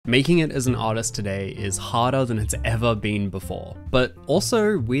Making it as an artist today is harder than it's ever been before, but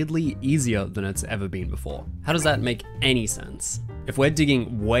also weirdly easier than it's ever been before. How does that make any sense? If we're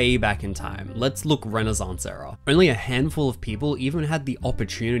digging way back in time, let's look Renaissance era. Only a handful of people even had the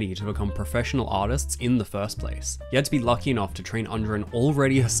opportunity to become professional artists in the first place. You had to be lucky enough to train under an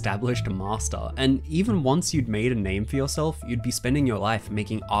already established master, and even once you'd made a name for yourself, you'd be spending your life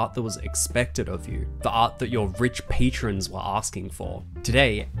making art that was expected of you, the art that your rich patrons were asking for.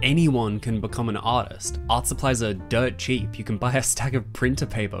 Today, anyone can become an artist. Art supplies are dirt cheap. You can buy a stack of printer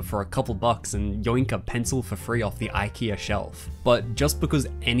paper for a couple bucks and yoink a pencil for free off the IKEA shelf. But just because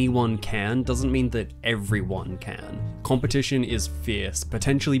anyone can doesn't mean that everyone can. Competition is fierce,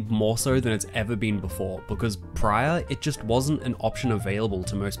 potentially more so than it's ever been before, because prior, it just wasn't an option available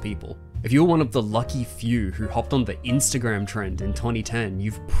to most people. If you're one of the lucky few who hopped on the Instagram trend in 2010,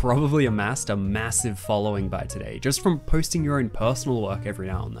 you've probably amassed a massive following by today, just from posting your own personal work every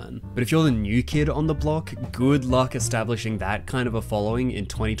now and then. But if you're the new kid on the block, good luck establishing that kind of a following in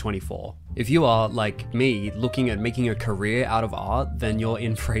 2024. If you are, like me, looking at making a career out of art, then you're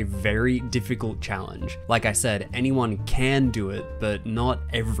in for a very difficult challenge. Like I said, anyone can do it, but not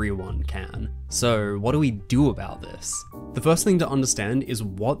everyone can. So what do we do about this? The first thing to understand is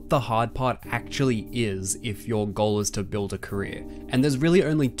what the hard part actually is if your goal is to build a career. And there's really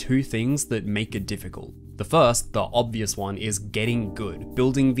only two things that make it difficult. The first, the obvious one, is getting good,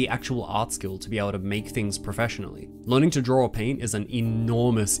 building the actual art skill to be able to make things professionally. Learning to draw or paint is an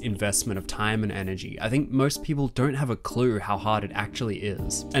enormous investment of time and energy. I think most people don't have a clue how hard it actually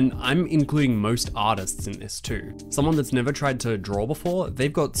is. And I'm including most artists in this too. Someone that's never tried to draw before,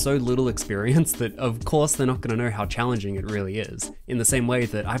 they've got so little experience that of course they're not going to know how challenging it really is. In the same way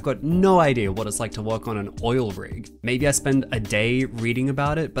that I've got no idea what it's like to work on an oil rig. Maybe I spend a day reading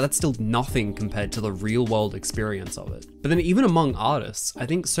about it, but that's still nothing compared to the real world experience of it. But then even among artists, I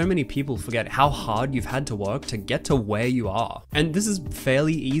think so many people forget how hard you've had to work to get to where you are. And this is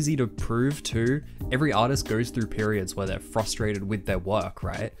fairly easy to prove too. Every artist goes through periods where they're frustrated with their work,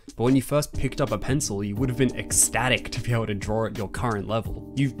 right? But when you first picked up a pencil, you would have been ecstatic to be able to draw at your current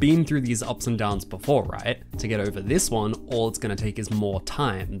level. You've been through these ups and downs before, right? To get over this one, all it's going to take is more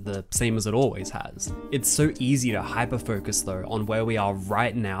time, the same as it always has. It's so easy to hyper-focus though on where we are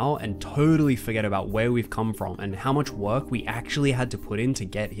right now and totally forget about where we've come from and how much work we actually had to put in to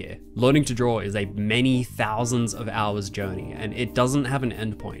get here. Learning to draw is a many thousands of hours journey, and it doesn't have an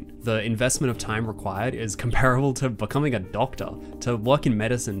endpoint. The investment of time required is comparable to becoming a doctor. To work in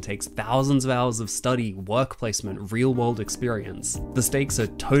medicine takes thousands of hours of study, work placement, real world experience. The stakes are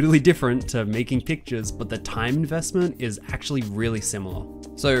totally different to making pictures, but the time investment is actually really similar.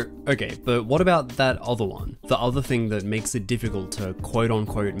 So, okay, but what about that other one? The other thing that makes it difficult to quote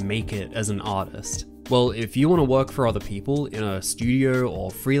unquote make it as an artist? Well, if you want to work for other people in a studio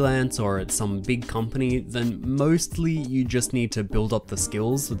or freelance or at some big company, then mostly you just need to build up the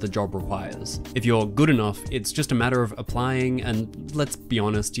skills that the job requires. If you're good enough, it's just a matter of applying, and let's be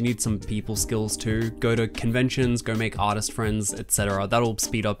honest, you need some people skills too. Go to conventions, go make artist friends, etc. That'll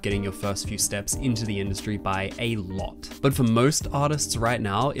speed up getting your first few steps into the industry by a lot. But for most artists right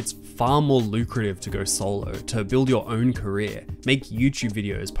now, it's far more lucrative to go solo, to build your own career, make YouTube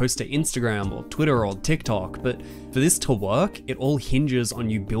videos, post to Instagram or Twitter or TikTok, but for this to work, it all hinges on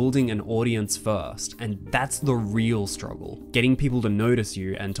you building an audience first, and that's the real struggle. Getting people to notice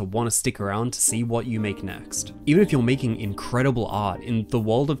you and to want to stick around to see what you make next. Even if you're making incredible art, in the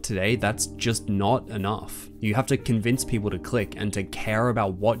world of today, that's just not enough. You have to convince people to click and to care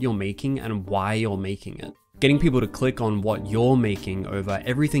about what you're making and why you're making it. Getting people to click on what you're making over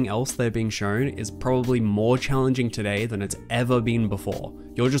everything else they're being shown is probably more challenging today than it's ever been before.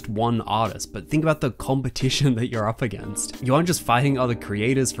 You're just one artist, but think about the competition that you're up against. You aren't just fighting other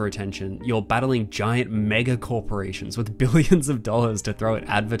creators for attention, you're battling giant mega corporations with billions of dollars to throw at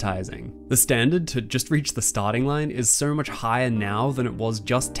advertising. The standard to just reach the starting line is so much higher now than it was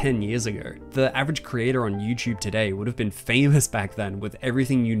just 10 years ago. The average creator on YouTube today would have been famous back then with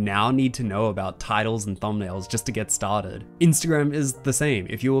everything you now need to know about titles and thumbnails just to get started. Instagram is the same.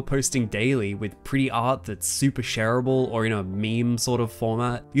 If you were posting daily with pretty art that's super shareable or in a meme sort of format,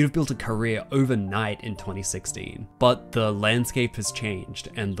 you'd have built a career overnight in 2016. But the landscape has changed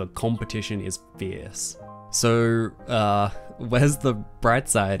and the competition is fierce. So, where's the bright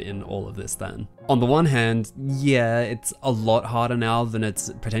side in all of this then? On the one hand, yeah, it's a lot harder now than it's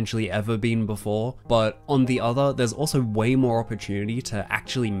potentially ever been before, but on the other, there's also way more opportunity to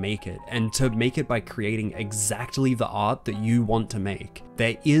actually make it, and to make it by creating exactly the art that you want to make.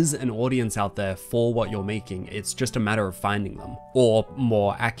 There is an audience out there for what you're making, it's just a matter of finding them. Or,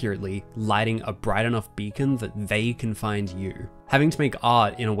 more accurately, lighting a bright enough beacon that they can find you. Having to make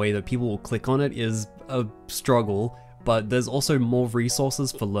art in a way that people will click on it is a struggle, but there's also more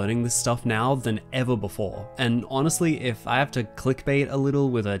resources for learning this stuff now than ever before. And honestly, if I have to clickbait a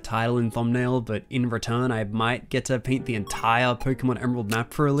little with a title and thumbnail, but in return I might get to paint the entire Pokemon Emerald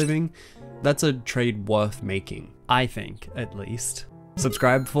map for a living, that's a trade worth making. I think, at least.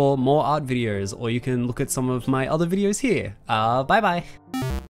 Subscribe for more art videos, or you can look at some of my other videos here. Bye bye!